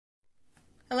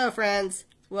Hello friends,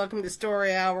 welcome to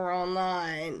Story Hour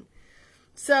Online.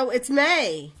 So it's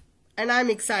May, and I'm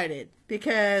excited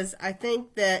because I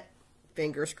think that,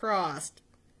 fingers crossed,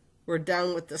 we're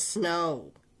done with the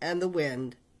snow and the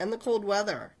wind and the cold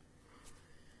weather.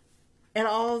 And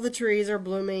all the trees are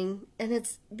blooming and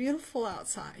it's beautiful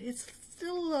outside. It's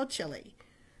still a little chilly,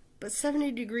 but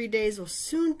 70-degree days will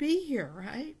soon be here,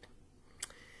 right?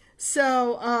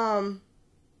 So,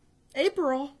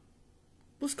 April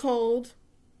was cold.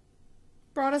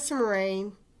 Brought us some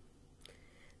rain.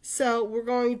 So we're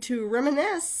going to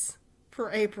reminisce for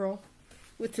April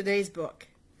with today's book.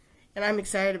 And I'm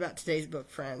excited about today's book,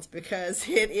 friends, because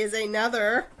it is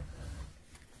another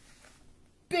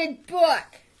big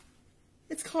book.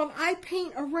 It's called I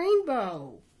Paint a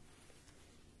Rainbow.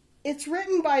 It's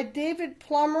written by David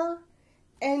Plummer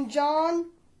and John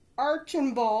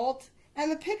Archambault,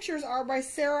 and the pictures are by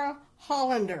Sarah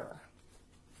Hollander.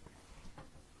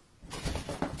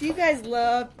 Do you guys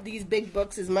love these big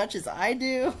books as much as I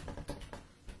do?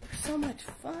 They're so much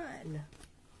fun.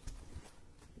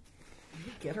 Let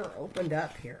me get her opened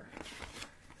up here.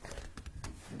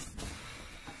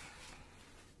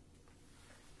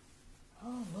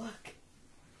 Oh, look.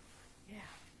 Yeah.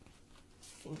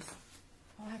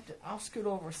 I'll scoot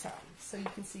over some so you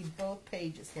can see both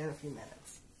pages here in a few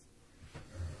minutes.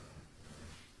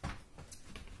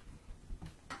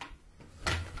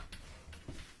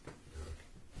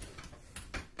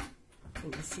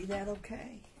 Can you see that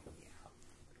okay?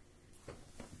 Yeah.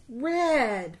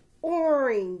 Red,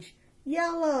 orange,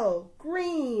 yellow,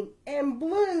 green, and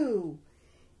blue.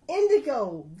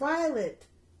 Indigo, violet.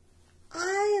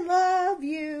 I love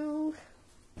you.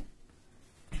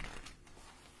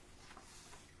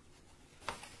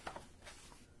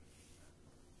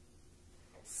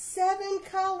 Seven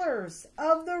colors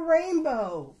of the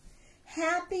rainbow.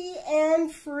 Happy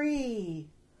and free.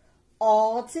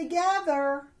 All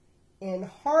together. In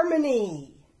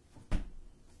harmony.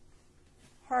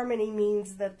 Harmony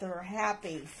means that they're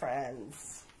happy,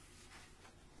 friends.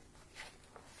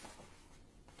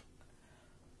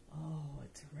 Oh,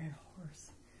 it's a red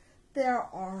horse. There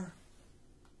are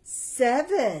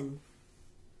 7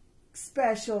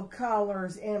 special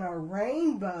colors in a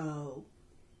rainbow.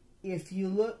 If you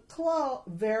look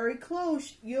very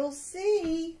close, you'll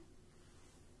see.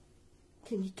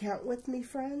 Can you count with me,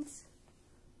 friends?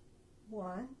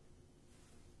 1,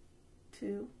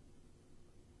 2,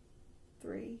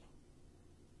 3,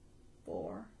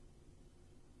 4,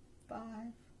 5,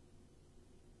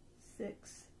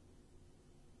 6,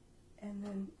 and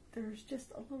then there's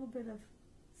just a little bit of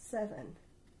 7.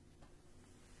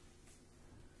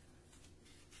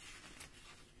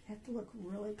 You have to look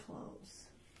really close.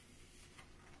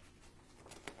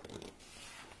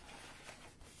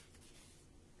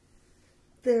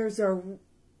 There's a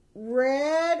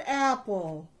red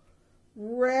apple.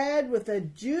 Red with a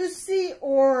juicy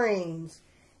orange,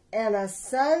 and a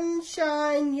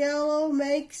sunshine yellow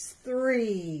makes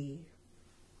 3.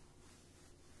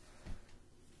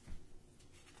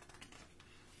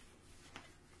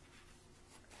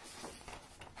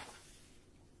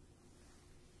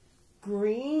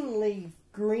 Green leaf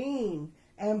green,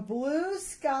 and blue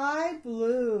sky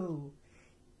blue.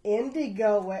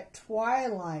 Indigo at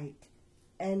twilight,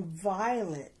 and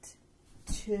violet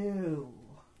too.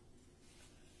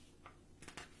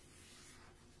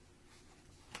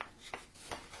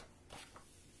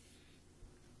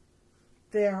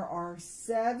 There are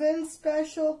 7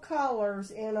 special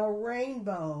colors in a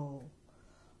rainbow.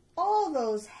 All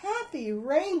those happy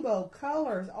rainbow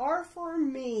colors are for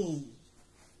me.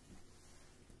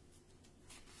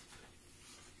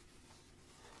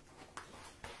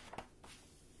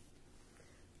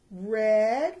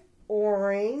 Red,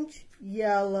 orange,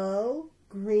 yellow,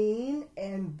 green,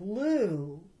 and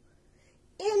blue.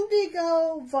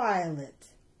 Indigo, violet.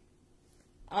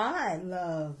 I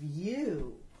love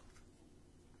you.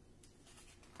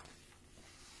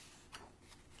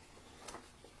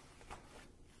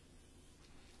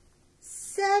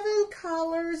 Seven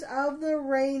colors of the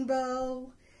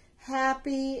rainbow,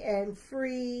 happy and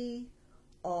free,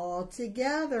 all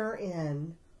together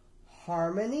in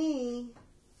harmony.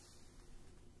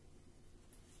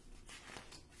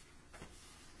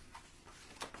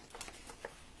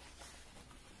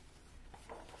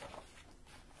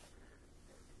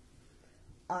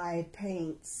 I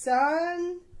paint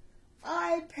sun,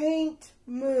 I paint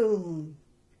moon.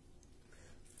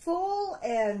 Full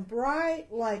and bright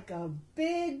like a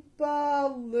big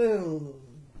balloon.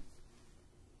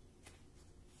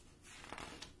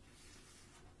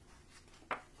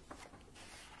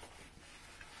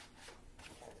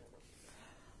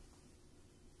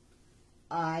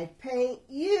 I paint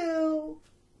you.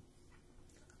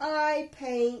 I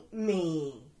paint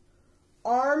me.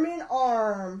 Arm in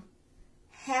arm,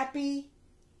 happy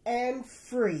and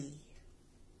free.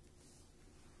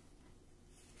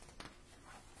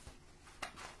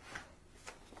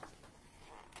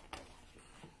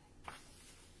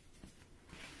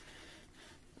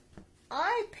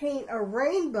 I paint a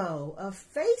rainbow of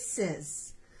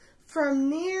faces from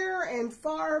near and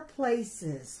far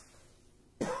places.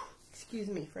 Excuse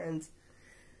me, friends.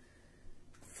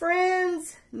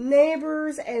 Friends,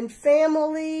 neighbors, and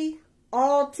family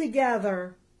all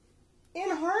together in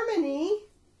harmony.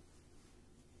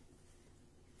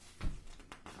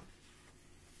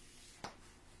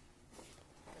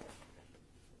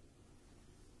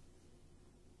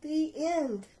 The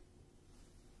end.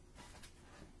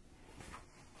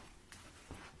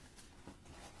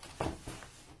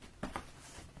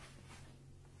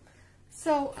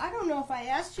 So, I don't know if I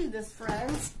asked you this,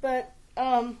 friends, but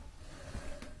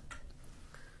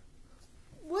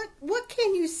what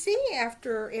can you see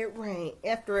after it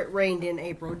rained in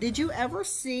April? Did you ever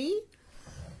see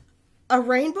a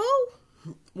rainbow?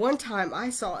 One time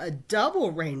I saw a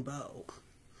double rainbow.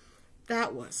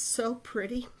 That was so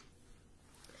pretty.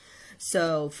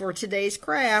 So, for today's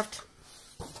craft,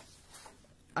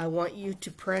 I want you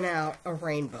to print out a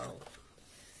rainbow.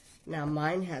 Now,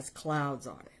 mine has clouds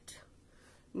on it.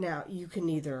 Now, you can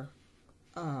either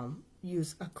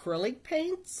use acrylic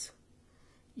paints,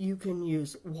 you can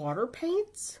use water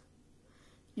paints,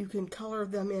 you can color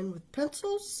them in with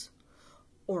pencils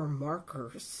or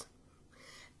markers.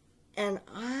 And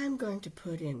I'm going to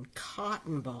put in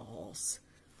cotton balls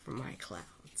for my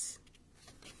clouds.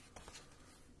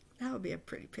 That would be a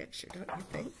pretty picture, don't you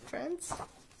think, friends?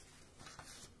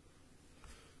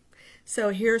 So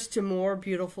here's to more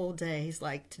beautiful days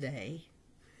like today.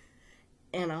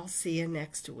 And I'll see you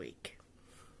next week.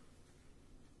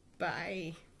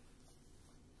 Bye.